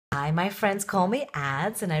Hi, my friends call me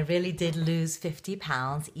ads, and I really did lose 50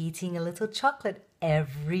 pounds eating a little chocolate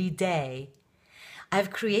every day.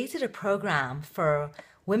 I've created a program for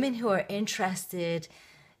women who are interested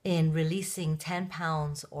in releasing 10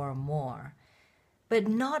 pounds or more, but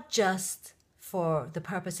not just for the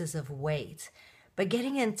purposes of weight, but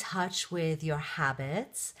getting in touch with your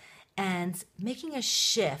habits and making a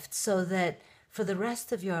shift so that for the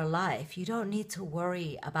rest of your life, you don't need to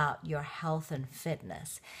worry about your health and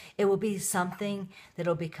fitness. It will be something that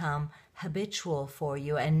will become habitual for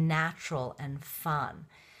you and natural and fun.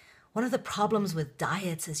 One of the problems with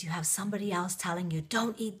diets is you have somebody else telling you,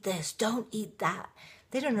 don't eat this, don't eat that.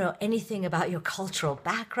 They don't know anything about your cultural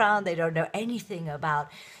background. They don't know anything about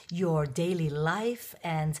your daily life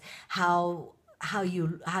and how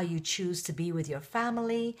you choose to be with your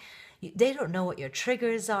family. They don't know what your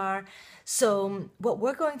triggers are. So what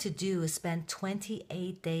we're going to do is spend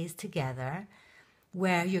 28 days together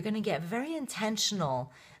where you're going to get very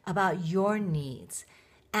intentional about your needs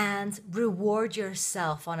and reward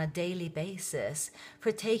yourself on a daily basis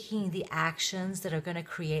for taking the actions that are going to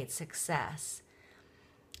create success.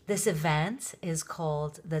 This event is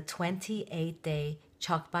called the 28-day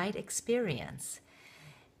CHOCbite Experience.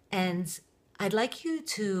 And I'd like you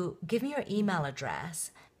to give me your email address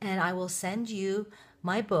and I will send you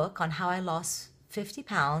my book on how I lost 50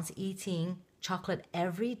 pounds eating chocolate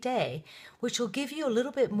every day, which will give you a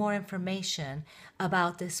little bit more information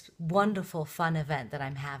about this wonderful, fun event that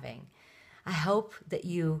I'm having. I hope that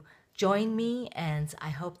you join me and I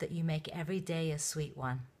hope that you make every day a sweet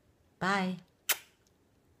one. Bye.